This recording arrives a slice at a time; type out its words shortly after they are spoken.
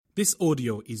This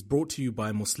audio is brought to you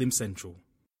by Muslim Central.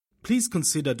 Please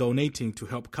consider donating to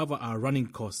help cover our running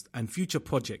costs and future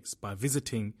projects by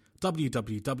visiting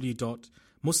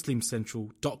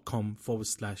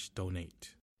www.muslimcentral.com/donate.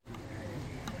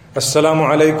 Assalamu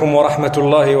alaikum wa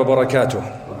rahmatullahi wa barakatuh.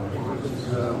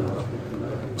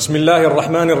 Bismillahir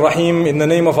Rahmanir Rahim. In the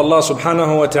name of Allah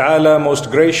subhanahu wa ta'ala, most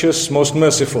gracious, most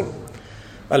merciful.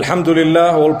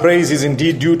 Alhamdulillah, all praise is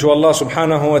indeed due to Allah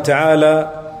subhanahu wa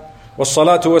ta'ala.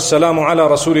 Wassalatu wassalamu ala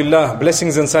Rasulillah.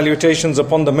 Blessings and salutations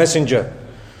upon the messenger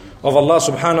of Allah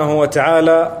subhanahu wa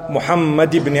ta'ala,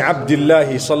 Muhammad ibn Abdullah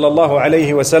sallallahu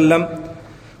alayhi wa sallam,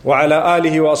 wa ala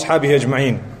alihi wa ashabihi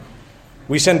ajma'in.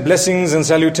 We send blessings and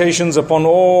salutations upon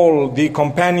all the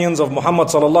companions of Muhammad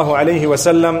sallallahu alayhi wa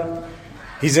sallam,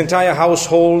 his entire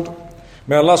household.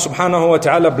 May Allah subhanahu wa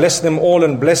ta'ala bless them all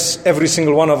and bless every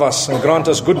single one of us and grant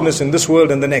us goodness in this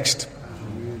world and the next.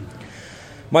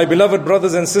 My beloved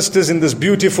brothers and sisters in this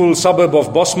beautiful suburb of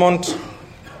Bosmont,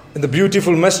 in the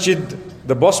beautiful masjid,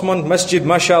 the Bosmont Masjid,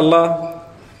 mashallah,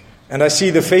 and I see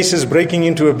the faces breaking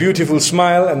into a beautiful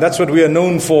smile, and that's what we are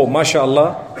known for,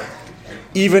 mashallah.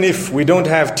 Even if we don't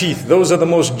have teeth, those are the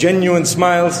most genuine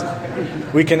smiles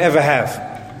we can ever have.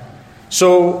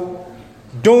 So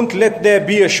don't let there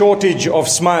be a shortage of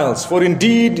smiles, for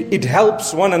indeed it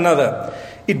helps one another.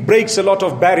 It breaks a lot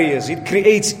of barriers. It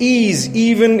creates ease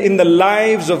even in the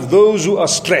lives of those who are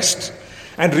stressed.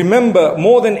 And remember,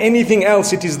 more than anything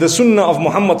else, it is the sunnah of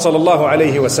Muhammad sallallahu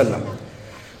alayhi wasallam.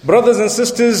 Brothers and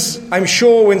sisters, I'm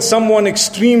sure when someone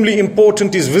extremely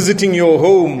important is visiting your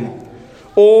home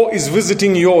or is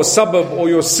visiting your suburb or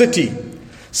your city,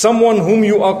 someone whom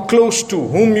you are close to,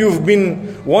 whom you've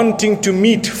been wanting to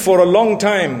meet for a long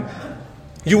time,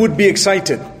 you would be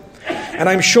excited. And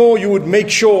I'm sure you would make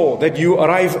sure that you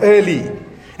arrive early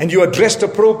and you are dressed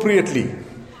appropriately,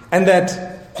 and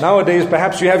that nowadays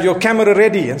perhaps you have your camera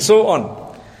ready and so on.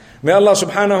 May Allah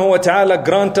subhanahu wa ta'ala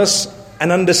grant us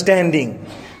an understanding.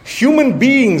 Human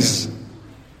beings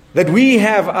that we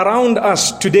have around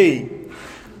us today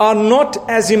are not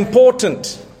as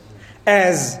important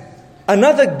as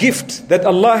another gift that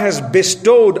Allah has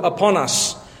bestowed upon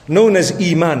us, known as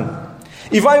Iman.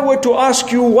 If I were to ask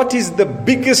you what is the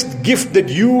biggest gift that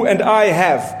you and I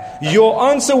have, your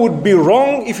answer would be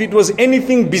wrong if it was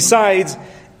anything besides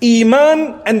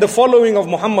Iman and the following of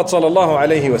Muhammad sallallahu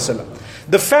alayhi wasallam.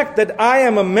 The fact that I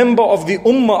am a member of the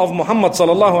ummah of Muhammad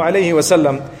sallallahu alayhi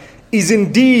wasallam is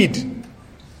indeed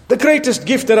the greatest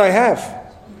gift that I have.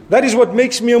 That is what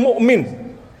makes me a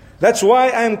mu'min. That's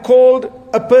why I am called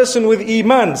a person with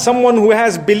Iman, someone who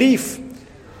has belief.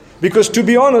 Because to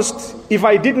be honest, if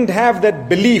I didn't have that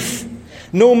belief,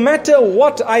 no matter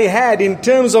what I had in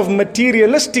terms of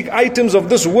materialistic items of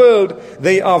this world,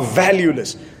 they are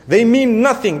valueless. They mean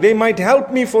nothing. They might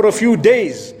help me for a few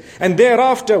days. And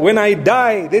thereafter, when I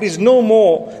die, there is no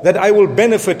more that I will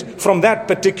benefit from that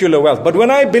particular wealth. But when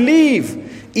I believe,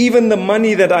 even the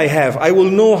money that I have, I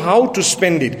will know how to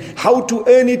spend it, how to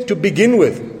earn it to begin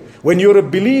with. When you're a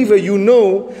believer, you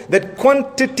know that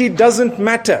quantity doesn't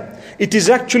matter. It is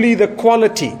actually the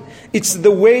quality. It's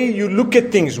the way you look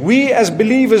at things. We as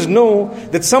believers know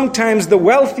that sometimes the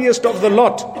wealthiest of the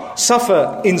lot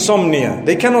suffer insomnia.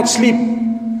 They cannot sleep.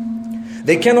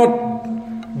 They cannot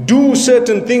do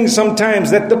certain things sometimes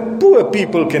that the poor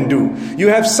people can do. You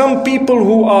have some people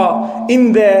who are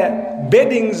in their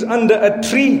beddings under a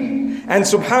tree, and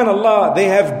subhanallah, they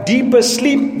have deeper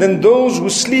sleep than those who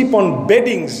sleep on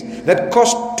beddings that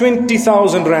cost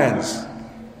 20,000 rands.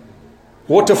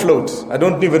 Water floats. I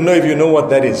don't even know if you know what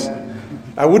that is.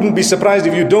 I wouldn't be surprised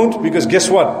if you don't, because guess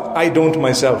what? I don't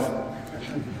myself.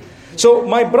 So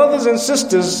my brothers and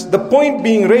sisters, the point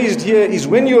being raised here is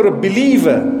when you're a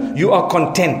believer, you are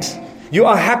content. You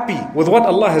are happy with what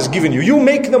Allah has given you. You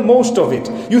make the most of it.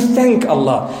 You thank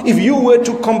Allah. If you were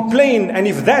to complain and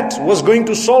if that was going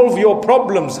to solve your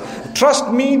problems,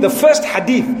 trust me, the first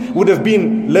hadith would have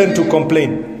been learn to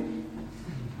complain.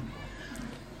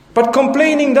 But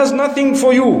complaining does nothing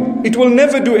for you. It will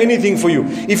never do anything for you.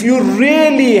 If you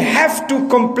really have to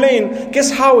complain, guess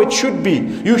how it should be?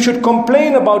 You should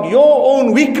complain about your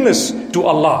own weakness to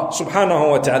Allah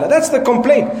subhanahu wa ta'ala. That's the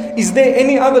complaint. Is there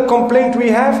any other complaint we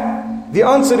have? The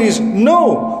answer is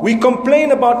no. We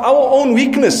complain about our own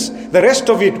weakness. The rest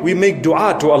of it, we make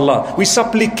dua to Allah. We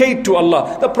supplicate to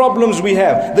Allah. The problems we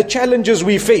have, the challenges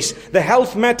we face, the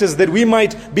health matters that we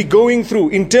might be going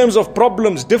through in terms of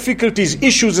problems, difficulties,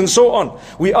 issues and so on.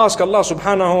 We ask Allah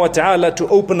subhanahu wa ta'ala to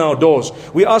open our doors.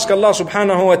 We ask Allah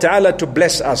subhanahu wa ta'ala to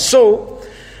bless us. So,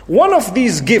 one of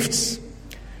these gifts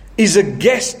is a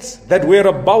guest that we're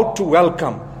about to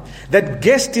welcome. That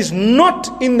guest is not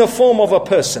in the form of a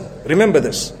person. Remember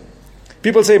this.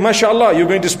 People say, MashaAllah, you're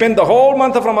going to spend the whole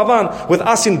month of Ramadan with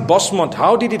us in Bosmont.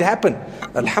 How did it happen?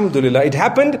 Alhamdulillah, it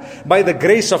happened by the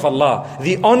grace of Allah.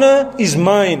 The honor is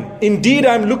mine. Indeed,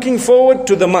 I'm looking forward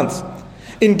to the month.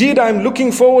 Indeed, I'm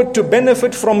looking forward to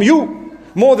benefit from you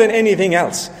more than anything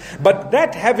else. But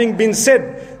that having been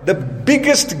said, the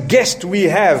biggest guest we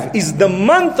have is the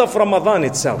month of Ramadan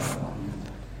itself.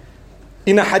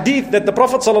 In a hadith that the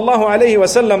Prophet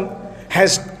ﷺ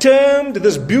has termed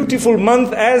this beautiful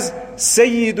month as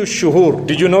Sayyidu Shuhur.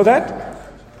 Did you know that?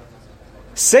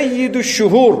 Sayyidu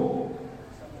Shuhur.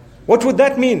 What would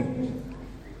that mean?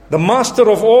 The master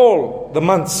of all the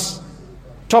months.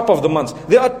 Top of the months.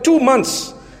 There are 2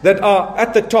 months that are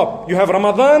at the top. You have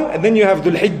Ramadan and then you have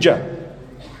Dhul Hijjah.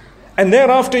 And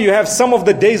thereafter you have some of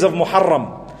the days of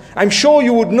Muharram. I'm sure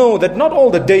you would know that not all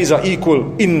the days are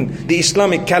equal in the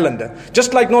Islamic calendar.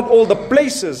 Just like not all the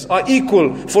places are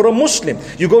equal for a Muslim.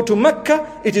 You go to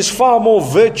Mecca, it is far more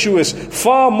virtuous,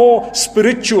 far more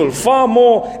spiritual, far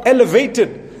more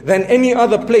elevated than any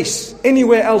other place,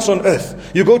 anywhere else on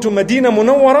earth. You go to Medina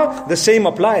Munawwara, the same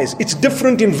applies. It's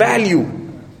different in value.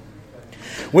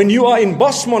 When you are in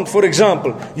Bosmont, for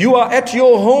example, you are at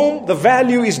your home, the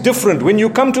value is different. When you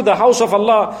come to the house of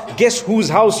Allah, guess whose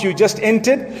house you just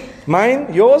entered?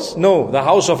 Mine? Yours? No, the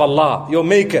house of Allah, your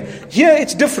maker. Here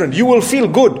it's different. You will feel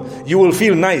good. You will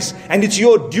feel nice. And it's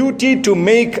your duty to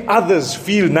make others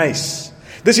feel nice.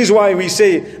 This is why we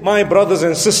say, my brothers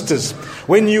and sisters,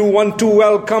 when you want to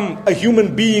welcome a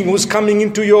human being who's coming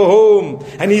into your home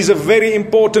and he's a very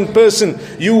important person,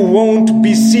 you won't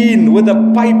be seen with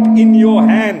a pipe in your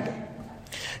hand.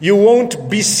 You won't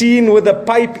be seen with a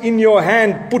pipe in your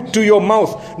hand put to your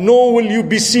mouth. Nor will you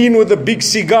be seen with a big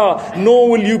cigar.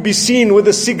 Nor will you be seen with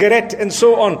a cigarette and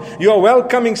so on. You are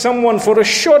welcoming someone for a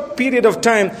short period of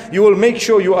time. You will make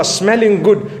sure you are smelling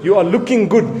good. You are looking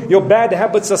good. Your bad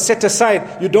habits are set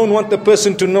aside. You don't want the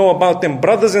person to know about them.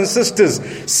 Brothers and sisters,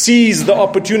 seize the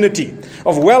opportunity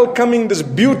of welcoming this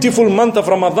beautiful month of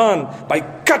Ramadan by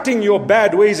cutting your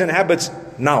bad ways and habits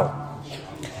now.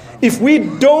 If we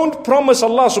don't promise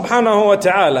Allah subhanahu wa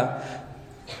ta'ala,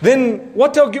 then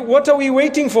what are we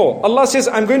waiting for? Allah says,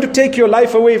 I'm going to take your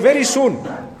life away very soon.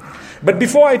 But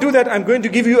before I do that, I'm going to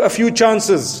give you a few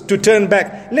chances to turn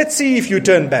back. Let's see if you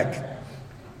turn back.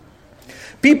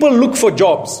 People look for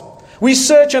jobs. We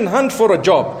search and hunt for a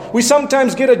job. We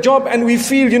sometimes get a job and we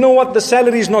feel, you know what, the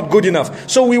salary is not good enough.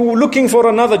 So we were looking for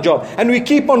another job. And we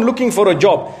keep on looking for a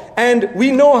job. And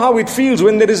we know how it feels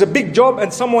when there is a big job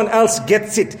and someone else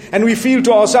gets it. And we feel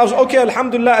to ourselves, okay,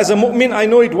 alhamdulillah, as a mu'min, I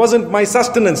know it wasn't my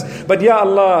sustenance. But ya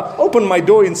Allah, open my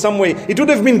door in some way. It would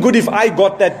have been good if I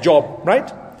got that job,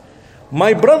 right?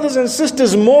 My brothers and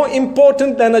sisters, more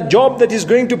important than a job that is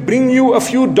going to bring you a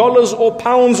few dollars or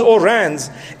pounds or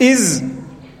rands is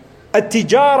a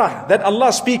tijara that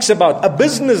Allah speaks about, a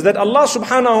business that Allah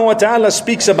subhanahu wa ta'ala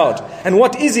speaks about. And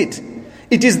what is it?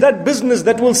 It is that business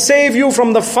that will save you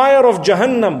from the fire of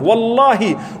Jahannam.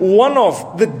 Wallahi, one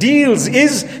of the deals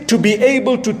is to be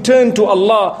able to turn to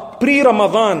Allah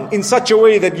pre-Ramadan in such a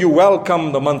way that you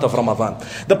welcome the month of Ramadan.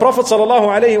 The Prophet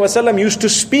ﷺ used to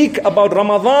speak about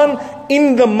Ramadan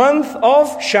in the month of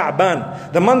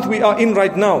Sha'ban, the month we are in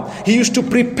right now. He used to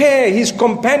prepare his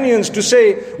companions to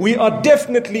say, we are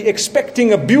definitely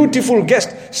expecting a beautiful guest.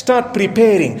 Start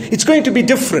preparing. It's going to be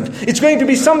different. It's going to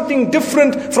be something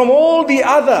different from all the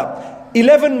other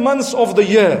 11 months of the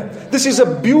year. This is a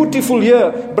beautiful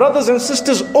year. Brothers and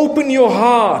sisters, open your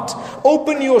heart,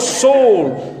 open your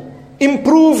soul,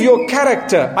 improve your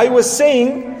character. I was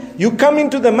saying, you come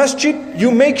into the masjid,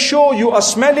 you make sure you are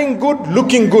smelling good,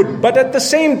 looking good. But at the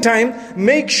same time,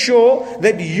 make sure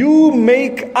that you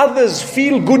make others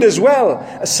feel good as well.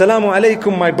 Assalamu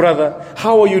alaikum, my brother.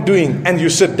 How are you doing? And you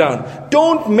sit down.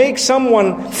 Don't make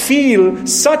someone feel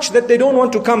such that they don't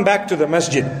want to come back to the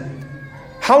masjid.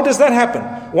 How does that happen?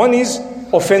 One is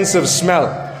offensive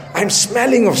smell. I'm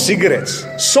smelling of cigarettes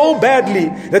so badly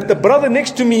that the brother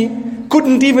next to me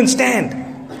couldn't even stand.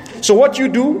 So what you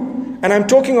do, and I'm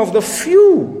talking of the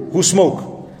few who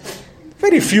smoke.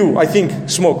 Very few, I think,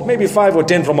 smoke. Maybe 5 or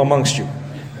 10 from amongst you.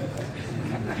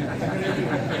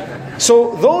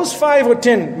 So those 5 or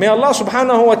 10, may Allah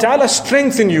subhanahu wa ta'ala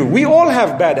strengthen you. We all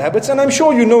have bad habits, and I'm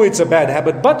sure you know it's a bad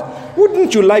habit. But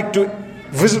wouldn't you like to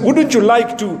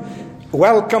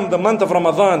welcome the month of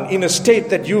Ramadan in a state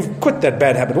that you've quit that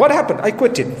bad habit? What happened? I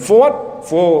quit it. For what?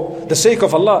 For the sake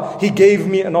of Allah. He gave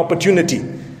me an opportunity.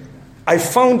 I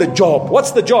found a job.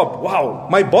 What's the job? Wow.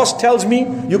 My boss tells me,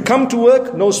 you come to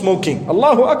work, no smoking.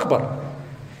 Allahu Akbar.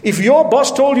 If your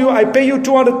boss told you, I pay you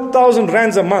 200,000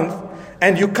 rands a month,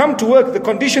 and you come to work, the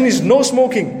condition is no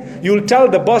smoking, you'll tell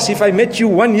the boss, if I met you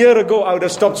 1 year ago, I would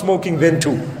have stopped smoking then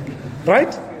too.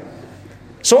 Right?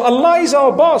 So Allah is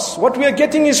our boss. What we are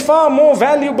getting is far more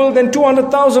valuable than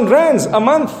 200,000 rands a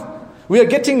month. We are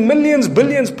getting millions,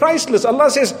 billions, priceless. Allah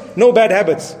says, no bad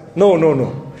habits.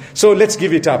 No. So let's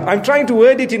give it up. I'm trying to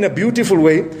word it in a beautiful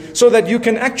way so that you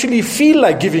can actually feel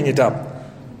like giving it up.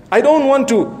 I don't want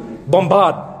to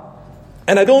bombard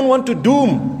and I don't want to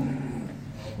doom.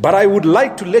 But I would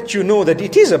like to let you know that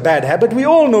it is a bad habit. We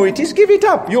all know it is. Give it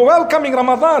up. You're welcoming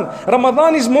Ramadan.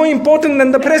 Ramadan is more important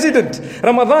than the president.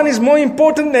 Ramadan is more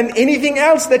important than anything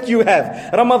else that you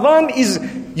have. Ramadan is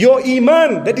your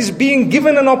iman that is being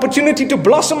given an opportunity to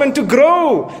blossom and to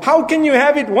grow. How can you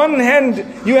have it? One hand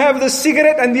you have the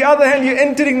cigarette and the other hand you're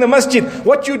entering the masjid.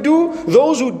 What you do,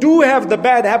 those who do have the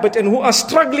bad habit and who are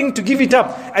struggling to give it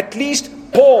up, at least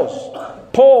pause.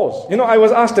 I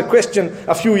was asked a question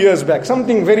a few years back.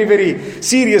 Something very, very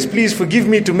serious. Please forgive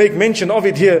me to make mention of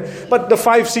it here. But the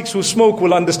 5-6 who smoke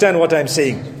will understand what I'm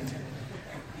saying.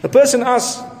 The person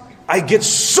asks, I get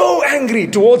so angry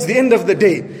towards the end of the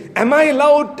day. Am I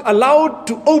allowed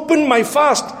to open my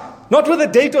fast? Not with a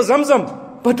date or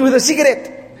zamzam, but with a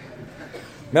cigarette.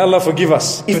 May Allah forgive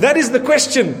us. If that is the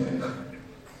question,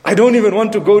 I don't even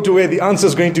want to go to where the answer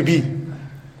is going to be.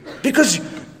 Because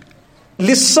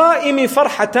للصائم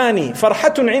فرحتان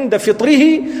فرحة عند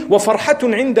فطره وفرحة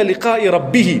عند لقاء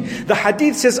ربه. The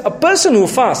hadith says a person who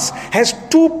fasts has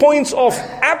 2 points of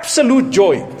absolute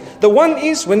joy. The one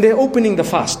is when they're opening the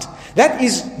fast. That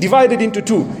is divided into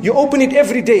 2. You open it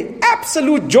every day.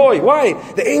 Absolute joy. Why?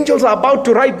 The angels are about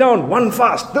to write down one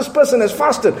fast. This person has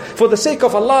fasted for the sake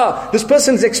of Allah. This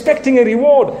person is expecting a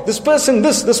reward. This person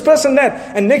this person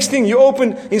that. And next thing you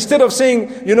open, instead of saying,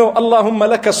 Allahumma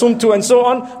laka sumtu and so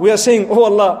on, we are saying, oh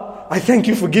Allah, I thank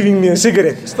you for giving me a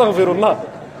cigarette. Astaghfirullah.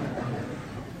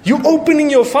 You opening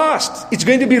your fast. It's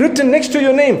going to be written next to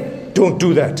your name. Don't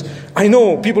do that. I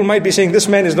know people might be saying, this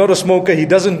man is not a smoker. He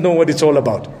doesn't know what it's all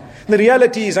about. The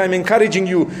reality is I'm encouraging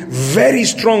you very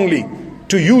strongly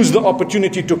to use the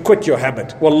opportunity to quit your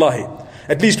habit. Wallahi.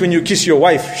 At least when you kiss your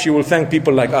wife, she will thank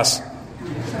people like us.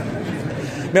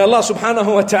 May Allah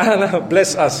subhanahu wa ta'ala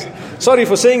bless us. Sorry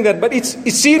for saying that, but it's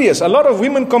serious. A lot of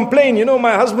women complain,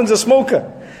 my husband's a smoker.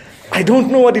 I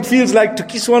don't know what it feels like to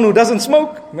kiss one who doesn't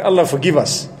smoke. May Allah forgive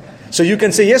us. So you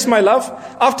can say, yes, my love.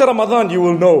 After Ramadan, you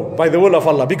will know by the will of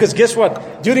Allah. Because guess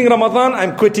what? During Ramadan,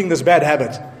 I'm quitting this bad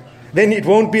habit. Then it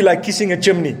won't be like kissing a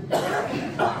chimney.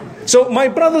 So my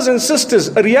brothers and sisters,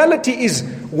 a reality is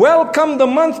welcome the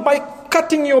month by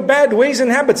cutting your bad ways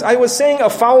and habits. I was saying a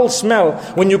foul smell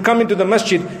when you come into the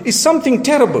masjid is something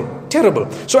terrible.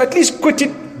 So at least quit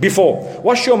it before.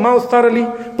 Wash your mouth thoroughly,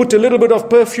 put a little bit of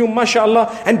perfume,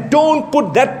 mashallah, and don't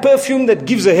put that perfume that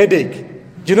gives a headache.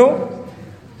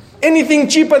 Anything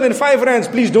cheaper than 5 rands,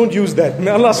 please don't use that.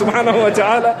 May Allah subhanahu wa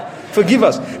ta'ala forgive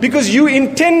us. Because you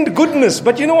intend goodness,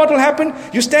 but you know what will happen?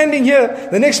 You're standing here,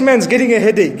 the next man's getting a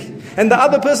headache. And the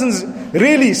other person's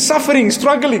really suffering,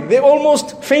 struggling. They're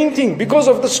almost fainting because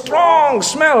of the strong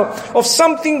smell of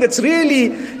something that's really,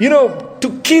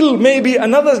 to kill maybe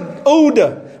another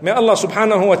odor. May Allah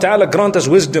subhanahu wa ta'ala grant us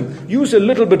wisdom. Use a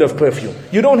little bit of perfume.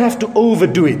 You don't have to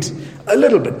overdo it. A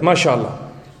little bit,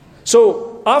 mashallah.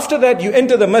 So, after that, you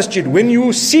enter the masjid. When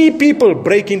you see people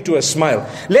break into a smile,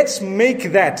 let's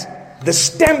make that the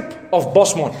stamp of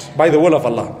Bosmont by the will of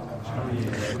Allah.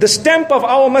 The stamp of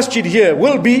our masjid here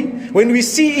will be when we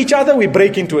see each other, we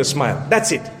break into a smile.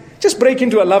 That's it. Just break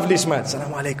into a lovely smile.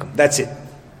 Assalamu alaikum. That's it.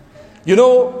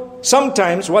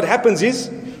 Sometimes what happens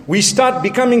is we start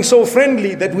becoming so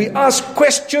friendly that we ask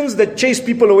questions that chase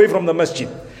people away from the masjid.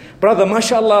 Brother,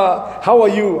 mashallah, how are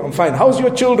you? I'm fine. How's your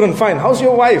children? Fine. How's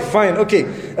your wife? Fine.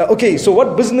 Okay, so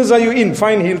what business are you in?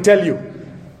 Fine, he'll tell you.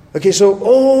 Okay, so,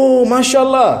 oh,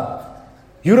 mashallah,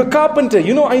 you're a carpenter.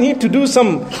 I need to do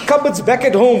some cupboards back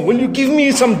at home. Will you give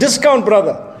me some discount,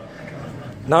 brother?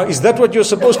 Now, is that what you're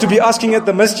supposed to be asking at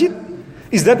the masjid?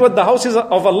 Is that what the houses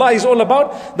of Allah is all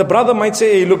about? The brother might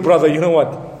say, hey, look, brother, you know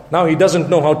what? Now he doesn't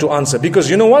know how to answer. Because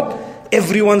you know what?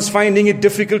 Everyone's finding it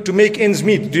difficult to make ends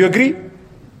meet. Do you agree?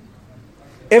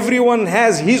 Everyone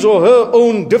has his or her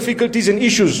own difficulties and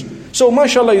issues. So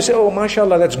mashallah, you say, oh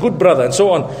mashallah, that's good, brother, and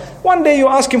so on. One day you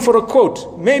ask him for a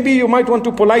quote. Maybe you might want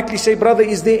to politely say, brother,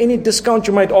 is there any discount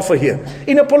you might offer here?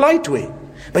 In a polite way.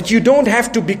 But you don't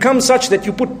have to become such that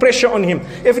you put pressure on him.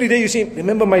 Every day you say,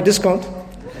 remember my discount?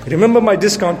 Remember my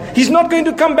discount? He's not going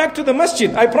to come back to the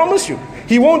masjid, I promise you.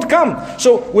 He won't come.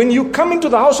 So when you come into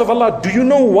the house of Allah, do you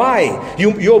know why?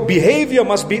 Your behavior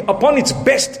must be upon its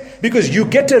best. Because you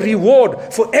get a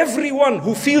reward for everyone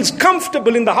who feels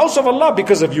comfortable in the house of Allah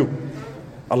because of you.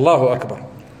 Allahu Akbar.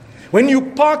 When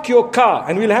you park your car,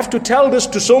 and we'll have to tell this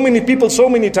to so many people so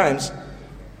many times.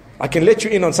 I can let you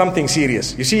in on something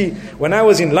serious. You see, when I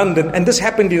was in London, and this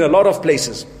happened in a lot of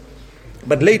places,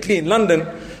 but lately in London,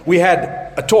 we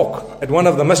had a talk at one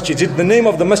of the masjids. The name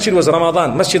of the masjid was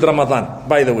Ramadan, Masjid Ramadan,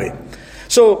 by the way.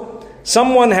 So,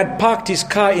 someone had parked his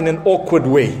car in an awkward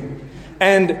way,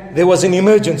 and there was an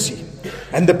emergency.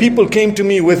 And the people came to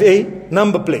me with a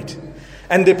number plate.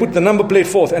 And they put the number plate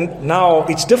forth. And now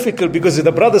it's difficult because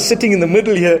the brother sitting in the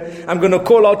middle here, I'm going to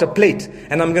call out a plate.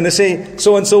 And I'm going to say,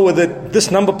 so-and-so with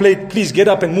this number plate, please get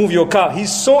up and move your car.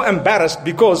 He's so embarrassed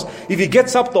because if he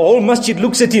gets up, the whole masjid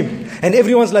looks at him. And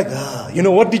everyone's like,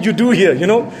 what did you do here?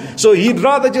 So he'd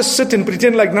rather just sit and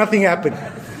pretend like nothing happened.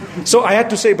 So I had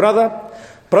to say,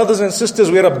 brothers and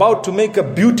sisters, we're about to make a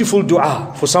beautiful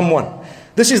dua for someone.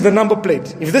 This is the number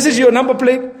plate. If this is your number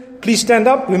plate, please stand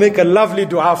up. We make a lovely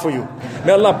dua for you.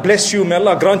 May Allah bless you. May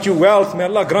Allah grant you wealth. May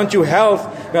Allah grant you health.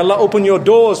 May Allah open your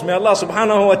doors. May Allah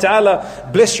subhanahu wa ta'ala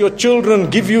bless your children.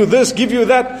 Give you this, give you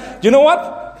that. You know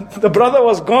what? The brother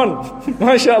was gone.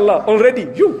 MashaAllah. Already.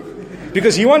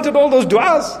 Because he wanted all those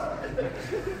duas.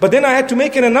 But then I had to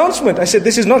make an announcement. I said,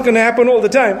 this is not going to happen all the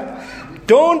time.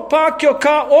 Don't park your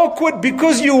car awkward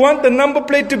because you want the number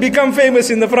plate to become famous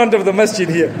in the front of the masjid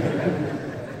here.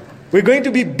 We're going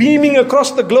to be beaming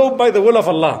across the globe by the will of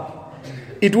Allah.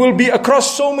 It will be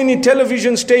across so many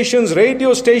television stations,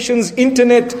 radio stations,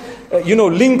 internet,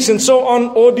 links and so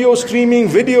on, audio streaming,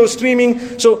 video streaming.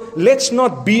 So let's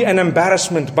not be an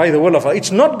embarrassment by the will of Allah.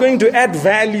 It's not going to add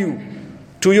value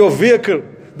to your vehicle.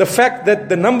 The fact that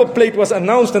the number plate was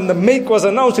announced and the make was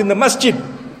announced in the masjid.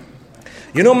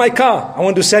 My car, I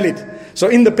want to sell it. So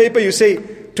in the paper you say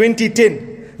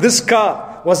 2010, this car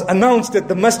was announced at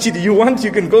the masjid. You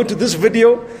can go to this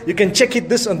video, you can check it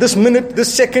this minute,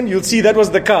 this second, you'll see that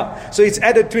was the car. So it's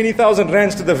added 20,000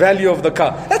 rands to the value of the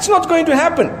car. That's not going to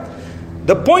happen.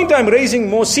 The point I'm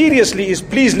raising more seriously is,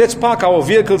 please let's park our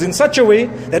vehicles in such a way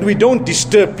that we don't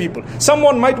disturb people.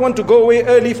 Someone might want to go away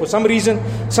early for some reason.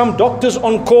 Some doctors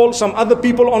on call, some other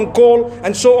people on call,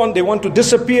 and so on. They want to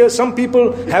disappear. Some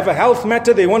people have a health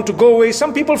matter, they want to go away.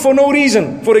 Some people for no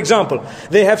reason. For example,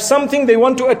 they have something they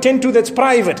want to attend to that's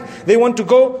private. They want to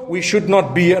go. We should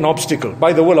not be an obstacle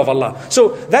by the will of Allah. So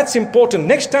that's important.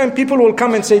 Next time people will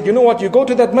come and say, you know what, you go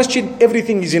to that masjid,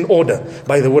 everything is in order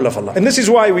by the will of Allah. And this is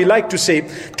why we like to say,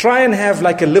 try and have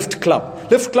like a lift club.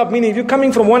 Lift club meaning if you're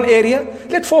coming from one area,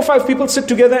 let 4 or 5 people sit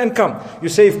together and come. You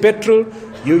save petrol,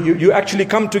 you actually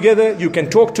come together, you can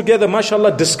talk together,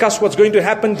 mashallah, discuss what's going to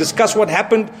happen, discuss what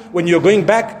happened when you're going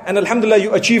back, and alhamdulillah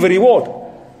you achieve a reward.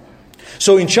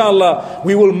 So inshallah,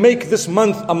 we will make this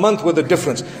month a month with a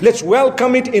difference. Let's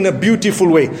welcome it in a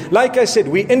beautiful way. Like I said,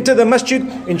 we enter the masjid,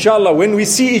 inshallah, when we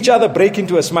see each other, break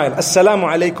into a smile. Assalamu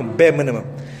alaikum, bare minimum.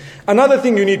 Another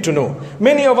thing you need to know,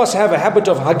 many of us have a habit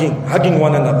of hugging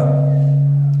one another.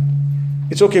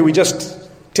 It's okay, we're just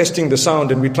testing the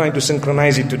sound and we're trying to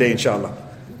synchronize it today, inshallah.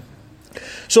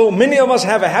 So many of us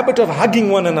have a habit of hugging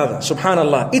one another,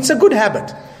 subhanallah. It's a good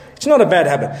habit. It's not a bad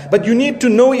habit. But you need to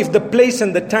know if the place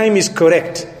and the time is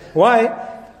correct. Why?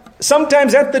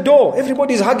 Sometimes at the door,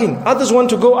 everybody's hugging. Others want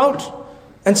to go out.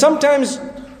 And sometimes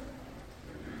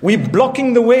we're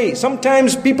blocking the way.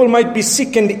 Sometimes people might be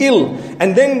sick and ill.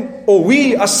 And then,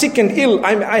 we are sick and ill.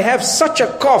 I have such a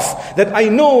cough that I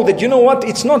know that, you know what,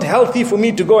 it's not healthy for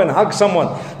me to go and hug someone.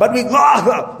 But we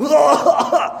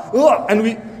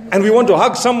want to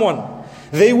hug someone.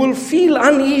 They will feel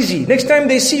uneasy. Next time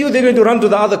they see you, they're going to run to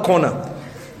the other corner.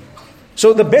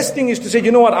 So the best thing is to say,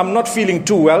 you know what, I'm not feeling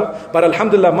too well, but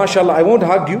alhamdulillah, mashallah, I won't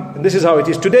hug you. And this is how it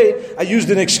is. Today, I used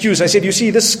an excuse. I said, you see,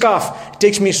 this scarf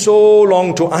takes me so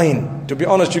long to iron. To be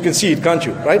honest, you can see it, can't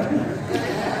you? Right?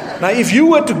 Now, if you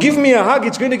were to give me a hug,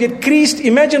 it's going to get creased.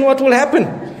 Imagine what will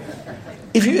happen.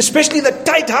 Especially the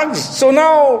tight hugs. So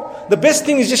now, the best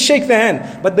thing is just shake the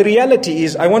hand. But the reality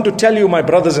is, I want to tell you, my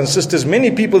brothers and sisters,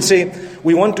 many people say,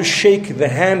 we want to shake the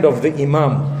hand of the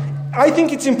imam. I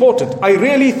think it's important. I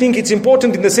really think it's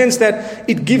important in the sense that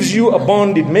it gives you a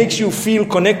bond. It makes you feel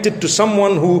connected to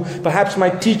someone who perhaps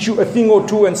might teach you a thing or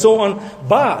two and so on.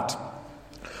 But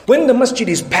when the masjid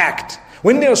is packed,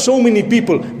 when there are so many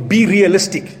people, be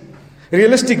realistic.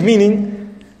 Realistic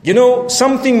meaning,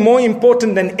 something more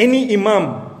important than any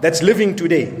imam that's living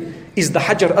today is the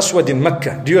Hajar Aswad in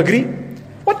Mecca. Do you agree?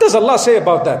 What does Allah say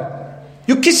about that?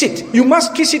 You kiss it. You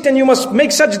must kiss it and you must make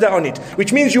sajda on it.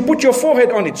 Which means you put your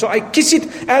forehead on it. So I kiss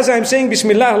it as I'm saying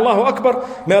Bismillah, Allahu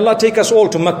Akbar. May Allah take us all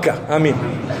to Mecca. Ameen.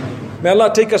 May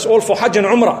Allah take us all for Hajj and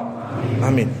Umrah.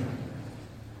 Ameen.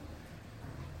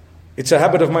 It's a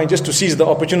habit of mine just to seize the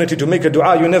opportunity to make a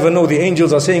dua. You never know, the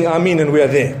angels are saying Ameen and we are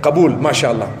there. Qabul,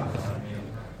 mashallah.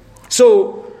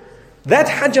 So that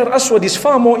Hajar Aswad is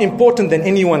far more important than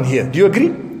anyone here. Do you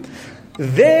agree?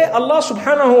 There Allah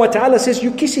subhanahu wa ta'ala says,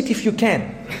 you kiss it if you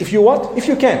can. If you what? If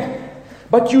you can.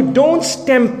 But you don't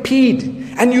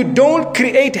stampede, and you don't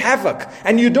create havoc,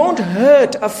 and you don't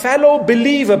hurt a fellow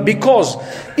believer, because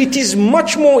it is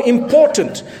much more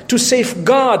important to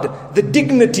safeguard the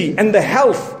dignity and the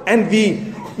health and the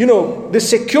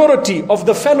security of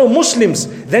the fellow Muslims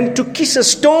than to kiss a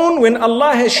stone when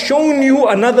Allah has shown you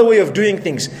another way of doing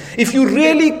things. If you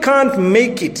really can't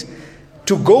make it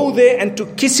to go there and to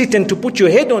kiss it and to put your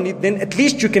head on it, then at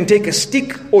least you can take a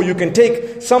stick, or you can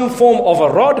take some form of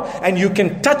a rod, and you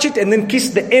can touch it and then kiss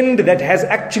the end that has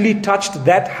actually touched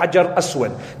that Hajar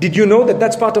Aswad. Did you know that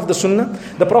that's part of the Sunnah?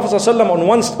 The Prophet ﷺ, on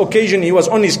one occasion, he was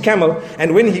on his camel,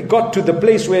 and when he got to the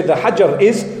place where the Hajar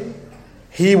is,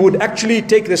 he would actually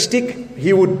take the stick,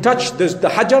 he would touch the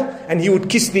Hajar, and he would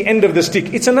kiss the end of the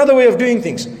stick. It's another way of doing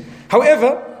things.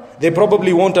 However, they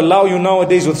probably won't allow you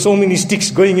nowadays with so many sticks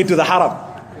going into the haram.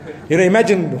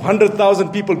 Imagine 100,000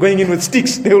 people going in with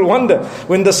sticks. They will wonder,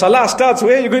 when the salah starts,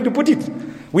 where are you going to put it?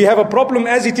 We have a problem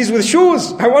as it is with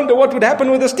shoes. I wonder what would happen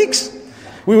with the sticks.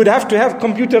 We would have to have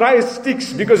computerized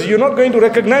sticks, because you're not going to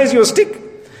recognize your stick.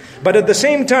 But at the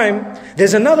same time,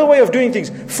 there's another way of doing things.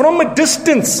 From a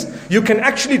distance, you can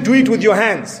actually do it with your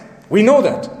hands. We know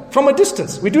that. From a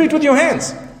distance, we do it with your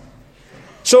hands.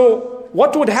 So,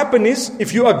 what would happen is,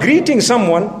 if you are greeting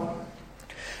someone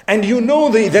and you know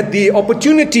that the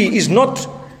opportunity is not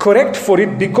correct for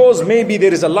it, because maybe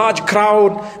there is a large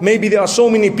crowd, maybe there are so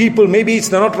many people, maybe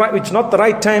it's not the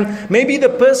right time, maybe the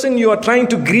person you are trying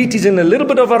to greet is in a little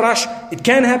bit of a rush, it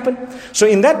can happen. So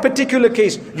in that particular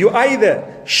case, you either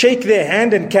shake their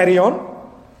hand and carry on,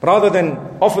 rather than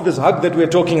offer this hug that we're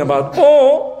talking about,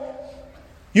 or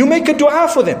you make a dua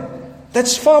for them.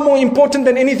 That's far more important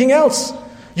than anything else.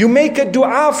 You make a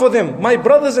dua for them. My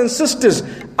brothers and sisters,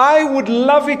 I would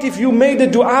love it if you made a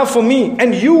dua for me,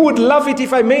 and you would love it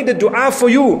if I made a dua for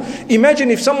you.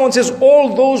 Imagine if someone says,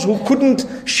 all those who couldn't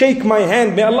shake my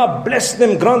hand, may Allah bless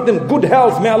them, grant them good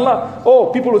health, may Allah...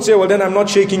 people would say, well then I'm not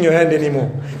shaking your hand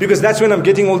anymore, because that's when I'm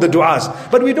getting all the duas.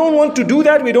 But we don't want to do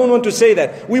that, we don't want to say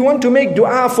that. We want to make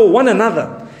dua for one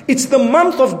another. It's the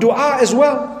month of dua as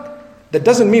well. That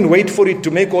doesn't mean wait for it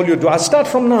to make all your dua. Start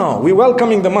from now. We're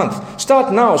welcoming the month.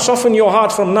 Start now. Soften your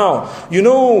heart from now.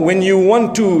 When you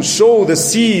want to sow the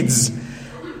seeds,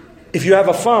 if you have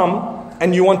a farm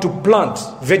and you want to plant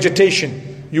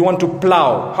vegetation, you want to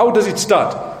plow, how does it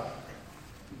start?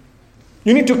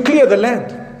 You need to clear the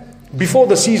land before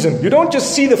the season. You don't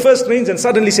just see the first rains and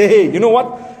suddenly say, hey, you know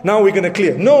what? Now we're going to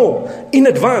clear. No, in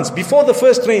advance, before the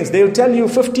first rains, they'll tell you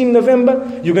 15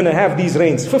 November, you're going to have these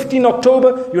rains. 15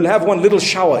 October, you'll have one little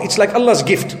shower. It's like Allah's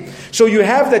gift. So you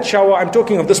have that shower. I'm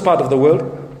talking of this part of the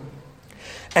world.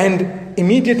 And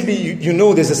immediately you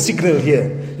know there's a signal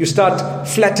here. You start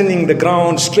flattening the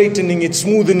ground, straightening it,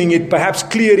 smoothening it, perhaps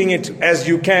clearing it as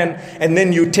you can, and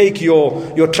then you take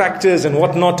your tractors and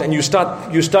whatnot, and you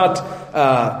start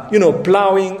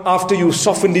plowing after you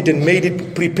softened it and made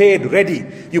it prepared, ready.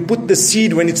 You put the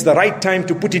seed when it's the right time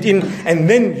to put it in, and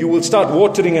then you will start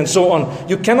watering and so on.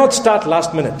 You cannot start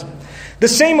last minute. The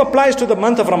same applies to the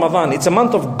month of Ramadan. It's a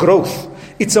month of growth.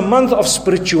 It's a month of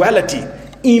spirituality.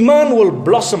 Iman will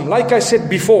blossom. Like I said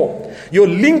before, your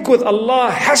link with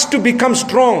Allah has to become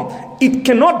strong. It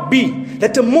cannot be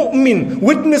that a mu'min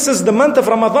witnesses the month of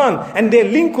Ramadan and their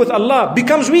link with Allah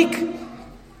becomes weak.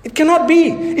 It cannot be.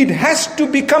 It has to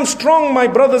become strong, my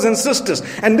brothers and sisters.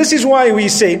 And this is why we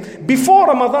say, before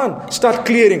Ramadan, start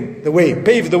clearing the way,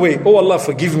 pave the way. Oh Allah,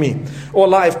 forgive me. Oh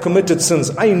Allah, I've committed sins.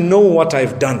 I know what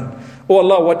I've done. Oh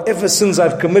Allah, whatever sins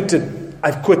I've committed,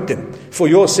 I've quit them. For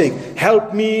your sake,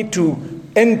 help me to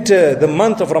enter the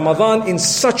month of Ramadan in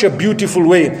such a beautiful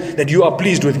way that you are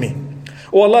pleased with me.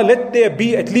 Oh Allah, let there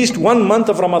be at least 1 month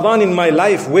of Ramadan in my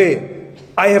life where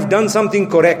I have done something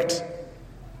correct.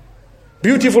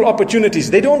 Beautiful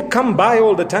opportunities. They don't come by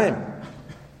all the time.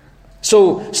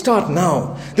 So start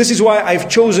now. This is why I've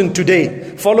chosen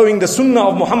today, following the sunnah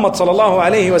of Muhammad sallallahu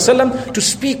alaihi wasallam, to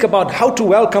speak about how to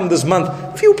welcome this month.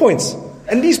 A few points.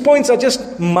 And these points are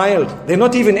just mild. They're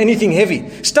not even anything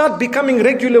heavy. Start becoming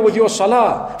regular with your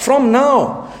salah from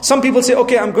now. Some people say,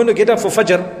 okay, I'm going to get up for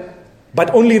Fajr, but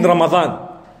only in Ramadan.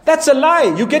 That's a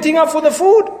lie. You're getting up for the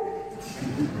food.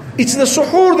 It's the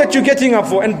suhoor that you're getting up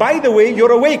for. And by the way,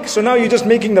 you're awake. So now you're just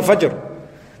making the Fajr.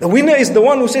 The winner is the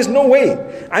one who says, no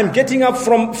way. I'm getting up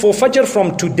for Fajr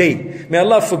from today. May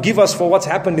Allah forgive us for what's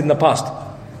happened in the past.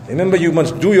 Remember, you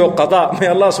must do your qada. May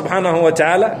Allah subhanahu wa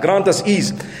ta'ala grant us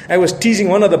ease. I was teasing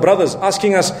one of the brothers,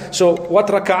 asking us, so what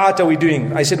raka'at are we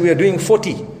doing? I said, we are doing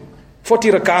 40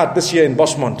 raka'at this year in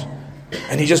Bosmont.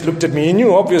 And he just looked at me. He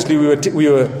knew, obviously, we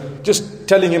were just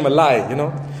telling him a lie,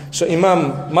 So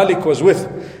Imam Malik was with,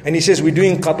 and he says, we're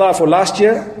doing qada for last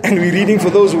year, and we're reading for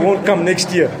those who won't come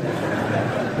next year.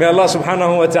 May Allah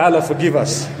subhanahu wa ta'ala forgive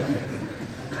us.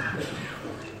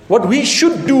 What we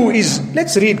should do is,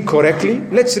 let's read correctly,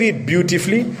 let's read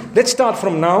beautifully, let's start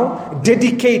from now,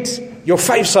 dedicate your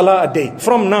 5 salah a day.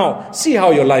 From now, see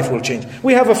how your life will change.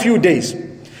 We have a few days.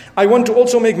 I want to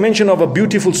also make mention of a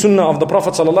beautiful sunnah of the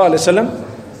Prophet sallallahu alaihi wasallam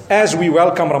as we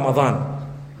welcome Ramadan.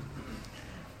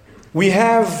 We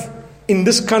have in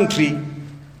this country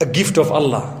a gift of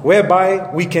Allah,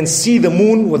 whereby we can see the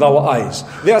moon with our eyes.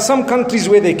 There are some countries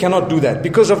where they cannot do that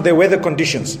because of their weather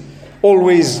conditions.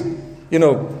 Always,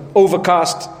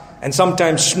 overcast, and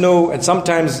sometimes snow, and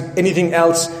sometimes anything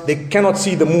else. They cannot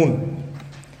see the moon.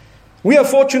 We are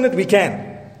fortunate we can.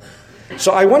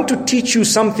 So I want to teach you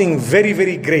something very,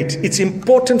 very great. It's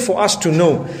important for us to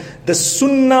know the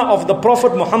sunnah of the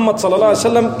Prophet Muhammad sallallahu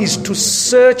alaihi wasallam is to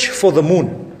search for the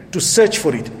moon, to search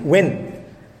for it. When?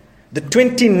 The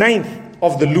 29th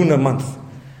of the lunar month.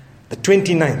 The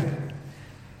 29th.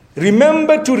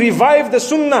 Remember to revive the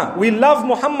sunnah. We love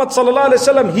Muhammad sallallahu alaihi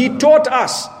wasallam. He taught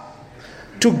us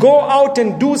to go out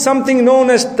and do something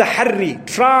known as tahari.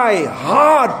 Try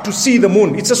hard to see the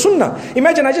moon. It's a sunnah.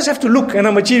 Imagine I just have to look and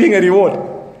I'm achieving a reward.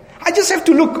 I just have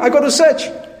to look. I got to search.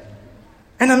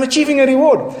 And I'm achieving a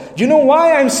reward. Do you know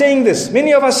why I'm saying this?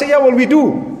 Many of us say, yeah, well, we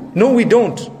do. No, we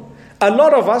don't. A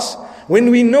lot of us,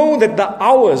 when we know that the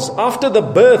hours after the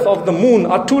birth of the moon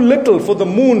are too little for the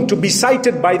moon to be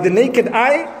sighted by the naked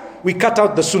eye, we cut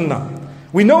out the sunnah.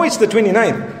 We know it's the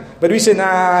 29th. But we say,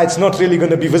 nah, it's not really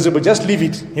going to be visible. Just leave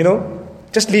it,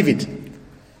 Just leave it.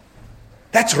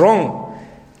 That's wrong.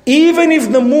 Even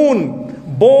if the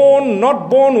moon, born,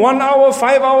 not born, 1 hour,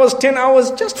 5 hours, 10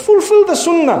 hours, just fulfill the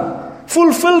sunnah.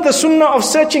 Fulfill the sunnah of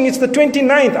searching. It's the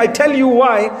 29th. I tell you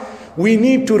why. We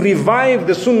need to revive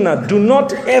the sunnah. Do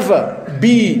not ever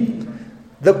be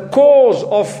the cause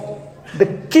of the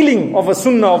killing of a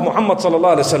sunnah of Muhammad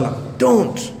sallallahu alaihi wasallam.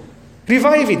 Don't.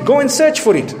 Revive it. Go and search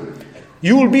for it.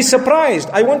 You will be surprised.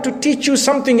 I want to teach you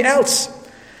something else.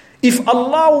 If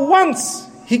Allah wants,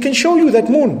 He can show you that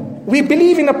moon. We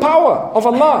believe in the power of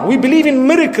Allah. We believe in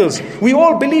miracles. We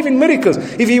all believe in miracles.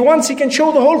 If He wants, He can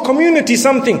show the whole community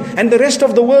something, and the rest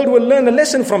of the world will learn a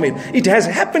lesson from it. It has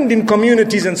happened in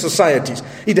communities and societies.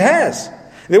 It has.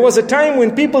 There was a time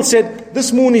when people said,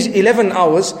 this moon is 11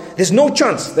 hours. There's no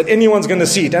chance that anyone's going to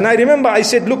see it. And I remember I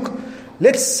said, look,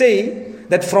 let's say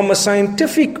that from a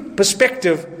scientific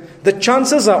perspective, the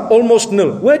chances are almost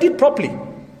nil. Word it properly.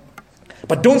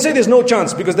 But don't say there's no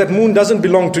chance, because that moon doesn't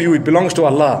belong to you, it belongs to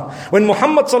Allah. When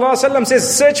Muhammad sallallahu alaihi wasallam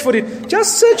says search for it,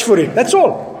 just search for it. That's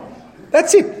all.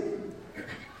 That's it.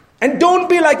 And don't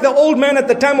be like the old man at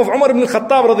the time of Umar ibn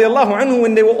Khattab radiallahu anhu,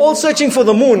 when they were all searching for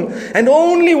the moon, and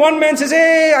only one man says,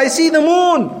 hey, I see the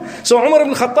moon. So Umar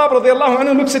ibn Khattab radiallahu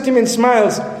anhu looks at him and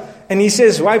smiles, and he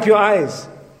says, wipe your eyes.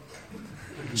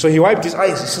 So he wiped his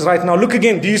eyes. He says, right now, look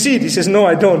again. Do you see it? He says, no,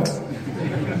 I don't.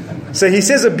 So he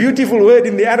says a beautiful word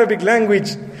in the Arabic language.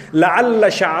 لَعَلَّ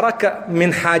شَعْرَكَ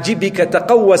مِنْ حَاجِبِكَ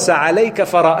تَقَوَّسَ عَلَيْكَ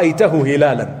فَرَأَيْتَهُ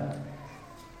هِلَالًا.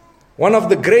 One of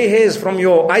the grey hairs from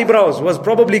your eyebrows was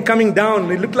probably coming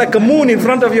down. It looked like a moon in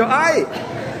front of your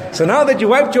eye. So now that you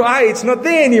wiped your eye, it's not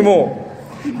there anymore.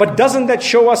 But doesn't that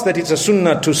show us that it's a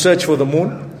sunnah to search for the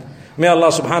moon? May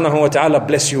Allah subhanahu wa ta'ala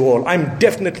bless you all. I'm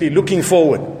definitely looking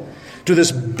forward to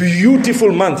this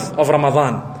beautiful month of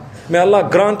Ramadan. May Allah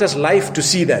grant us life to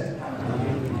see that.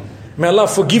 May Allah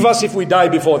forgive us if we die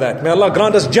before that. May Allah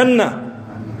grant us Jannah.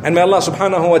 And may Allah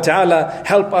subhanahu wa ta'ala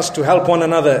help us to help one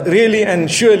another. Really and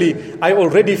surely, I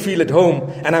already feel at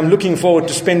home, and I'm looking forward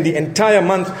to spend the entire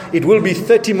month. It will be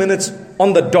 30 minutes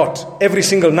on the dot every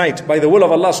single night by the will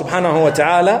of Allah subhanahu wa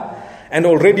ta'ala. And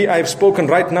already I've spoken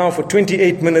right now for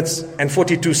 28 minutes and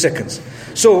 42 seconds.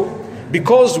 So,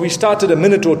 because we started a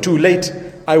minute or two late,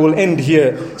 I will end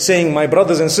here saying, my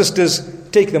brothers and sisters,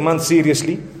 take the month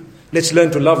seriously. Let's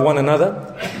learn to love one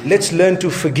another. Let's learn to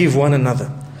forgive one another.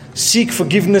 Seek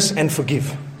forgiveness and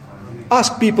forgive.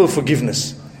 Ask people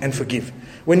forgiveness and forgive.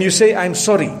 When you say, I'm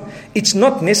sorry, it's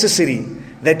not necessary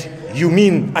that you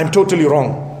mean I'm totally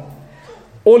wrong.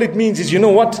 All it means is, you know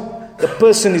what? The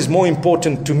person is more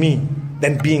important to me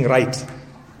than being right.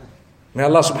 May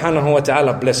Allah subhanahu wa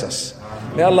ta'ala bless us.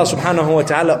 May Allah subhanahu wa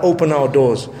ta'ala open our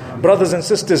doors. Brothers and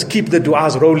sisters, keep the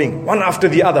du'as rolling, one after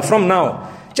the other from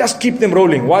now. Just keep them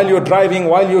rolling. While you're driving,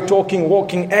 while you're talking,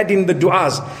 walking, add in the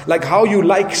du'as. Like how you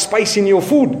like spice in your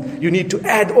food, you need to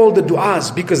add all the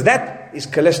du'as, because that is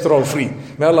cholesterol free.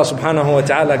 May Allah subhanahu wa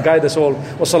ta'ala guide us all. Wa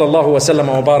sallallahu wa sallam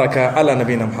wa baraka ala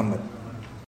nabina Muhammad.